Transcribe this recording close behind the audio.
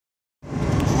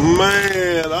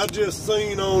Man, I just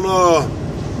seen on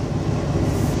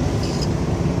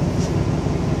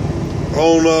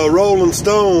Rolling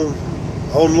Stone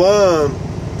online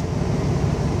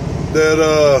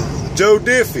that Joe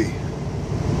Diffie,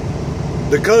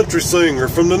 the country singer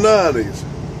from the 90s,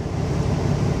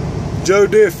 Joe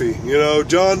Diffie, you know,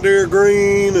 John Deere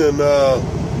Green and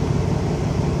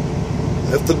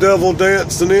If the Devil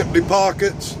Danced in Empty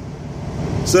Pockets,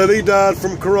 said he died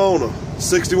from corona,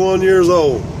 61 years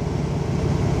old.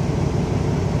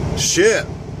 Shit.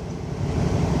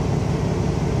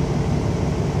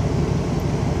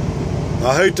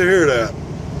 I hate to hear that.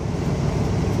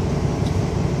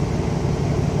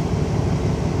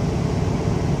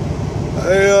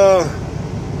 Hey,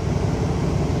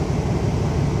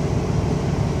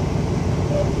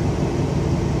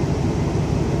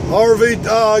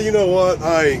 RV, you know what?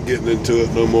 I ain't getting into it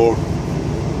no more.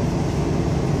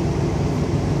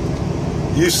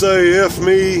 You say F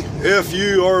me, F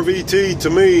you, RVT to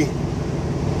me.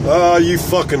 You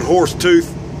fucking horse tooth,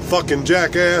 fucking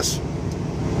jackass.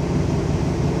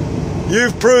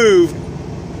 You've proved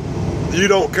you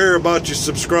don't care about your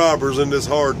subscribers in this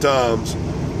hard times.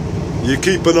 You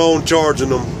keeping on charging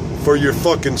them for your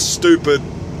fucking stupid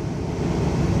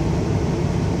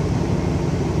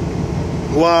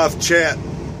live chat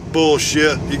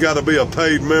bullshit. You gotta be a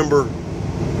paid member.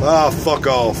 Fuck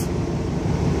off.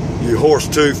 You horse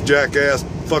tooth jackass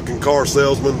fucking car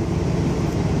salesman.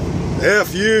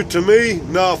 F you to me?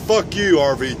 Nah, fuck you,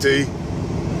 RVT.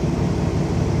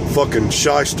 Fucking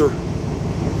shyster.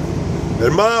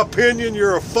 In my opinion,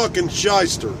 you're a fucking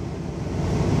shyster.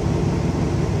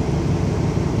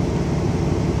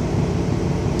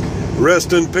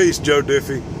 Rest in peace, Joe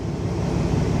Diffie.